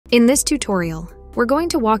In this tutorial, we're going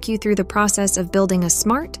to walk you through the process of building a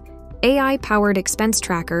smart, AI-powered expense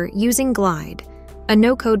tracker using Glide, a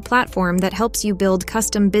no-code platform that helps you build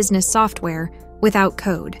custom business software without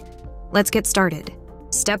code. Let's get started.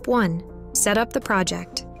 Step 1. Set up the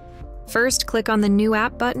project. First, click on the New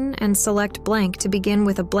App button and select Blank to begin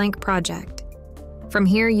with a blank project. From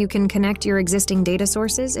here, you can connect your existing data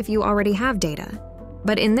sources if you already have data.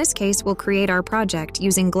 But in this case, we'll create our project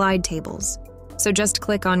using Glide tables. So just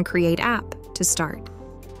click on Create App to start.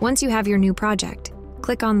 Once you have your new project,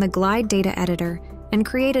 click on the Glide Data Editor and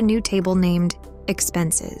create a new table named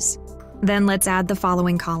Expenses. Then let's add the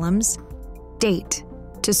following columns. Date,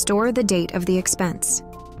 to store the date of the expense.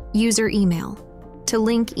 User email, to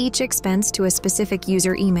link each expense to a specific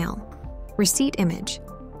user email. Receipt image,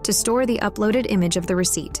 to store the uploaded image of the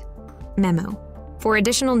receipt. Memo, for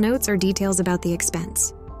additional notes or details about the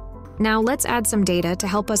expense. Now let's add some data to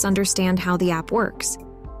help us understand how the app works.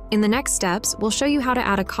 In the next steps, we'll show you how to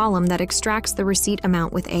add a column that extracts the receipt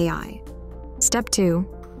amount with AI. Step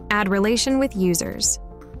 2. Add relation with users.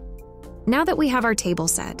 Now that we have our table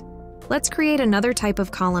set, let's create another type of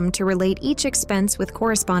column to relate each expense with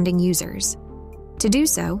corresponding users. To do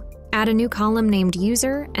so, add a new column named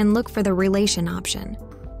User and look for the Relation option.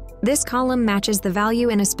 This column matches the value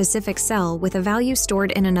in a specific cell with a value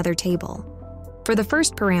stored in another table. For the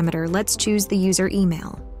first parameter, let's choose the user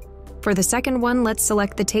email. For the second one, let's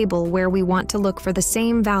select the table where we want to look for the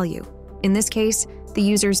same value, in this case, the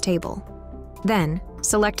user's table. Then,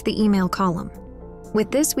 select the email column. With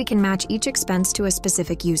this, we can match each expense to a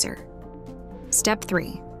specific user. Step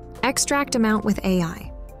 3. Extract amount with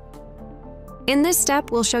AI. In this step,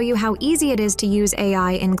 we'll show you how easy it is to use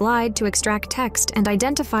AI in Glide to extract text and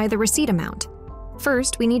identify the receipt amount.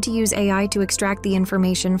 First, we need to use AI to extract the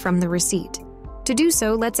information from the receipt. To do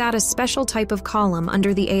so, let's add a special type of column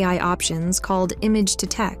under the AI options called Image to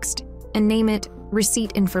Text and name it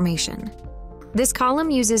Receipt Information. This column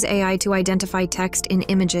uses AI to identify text in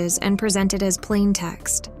images and present it as plain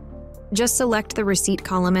text. Just select the receipt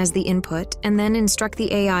column as the input and then instruct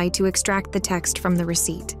the AI to extract the text from the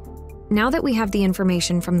receipt. Now that we have the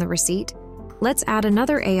information from the receipt, let's add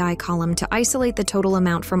another AI column to isolate the total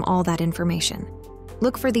amount from all that information.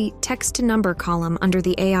 Look for the Text to Number column under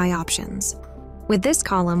the AI options. With this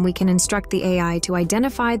column, we can instruct the AI to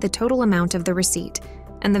identify the total amount of the receipt,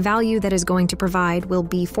 and the value that is going to provide will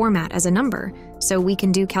be format as a number, so we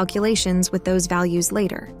can do calculations with those values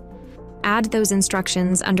later. Add those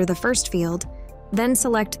instructions under the first field, then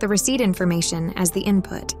select the receipt information as the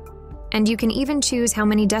input. And you can even choose how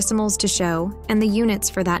many decimals to show and the units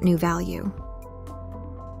for that new value.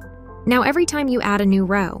 Now every time you add a new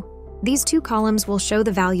row, these two columns will show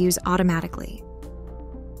the values automatically.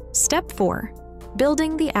 Step 4.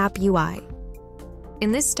 Building the app UI.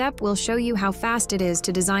 In this step, we'll show you how fast it is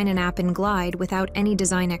to design an app in Glide without any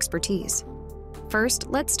design expertise. First,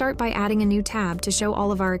 let's start by adding a new tab to show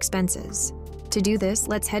all of our expenses. To do this,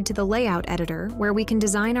 let's head to the Layout Editor where we can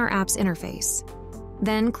design our app's interface.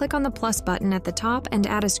 Then click on the plus button at the top and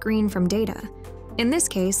add a screen from data. In this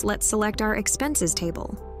case, let's select our Expenses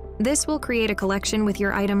table. This will create a collection with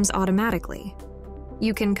your items automatically.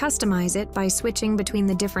 You can customize it by switching between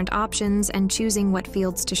the different options and choosing what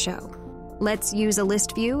fields to show. Let's use a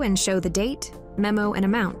list view and show the date, memo, and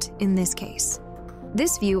amount in this case.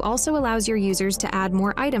 This view also allows your users to add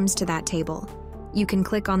more items to that table. You can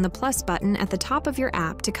click on the plus button at the top of your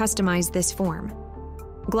app to customize this form.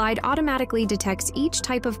 Glide automatically detects each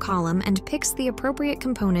type of column and picks the appropriate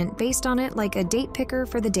component based on it, like a date picker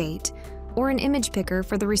for the date or an image picker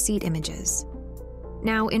for the receipt images.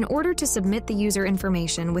 Now, in order to submit the user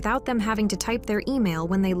information without them having to type their email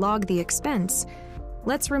when they log the expense,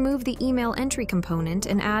 let's remove the email entry component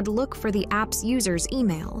and add Look for the app's user's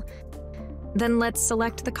email. Then let's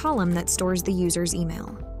select the column that stores the user's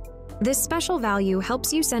email. This special value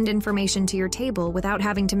helps you send information to your table without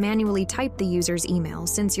having to manually type the user's email,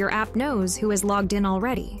 since your app knows who has logged in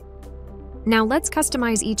already. Now let's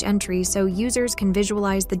customize each entry so users can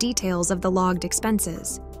visualize the details of the logged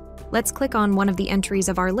expenses. Let's click on one of the entries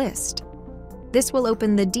of our list. This will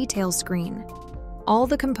open the Details screen. All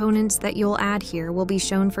the components that you'll add here will be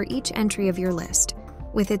shown for each entry of your list,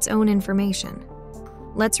 with its own information.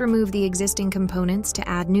 Let's remove the existing components to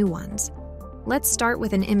add new ones. Let's start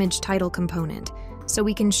with an image title component, so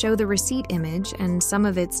we can show the receipt image and some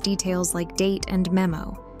of its details like date and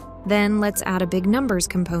memo. Then let's add a big numbers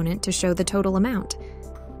component to show the total amount.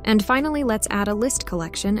 And finally, let's add a list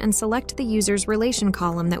collection and select the user's relation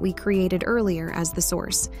column that we created earlier as the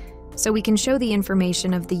source, so we can show the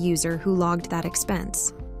information of the user who logged that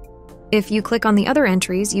expense. If you click on the other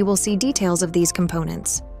entries, you will see details of these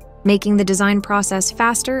components. making the design process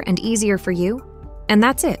faster and easier for you. And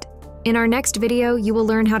that's it. In our next video, you will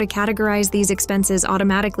learn how to categorize these expenses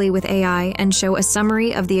automatically with AI and show a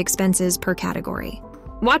summary of the expenses per category.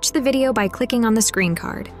 Watch the video by clicking on the screen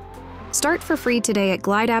card. Start for free today at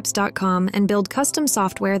glideapps.com and build custom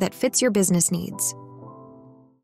software that fits your business needs.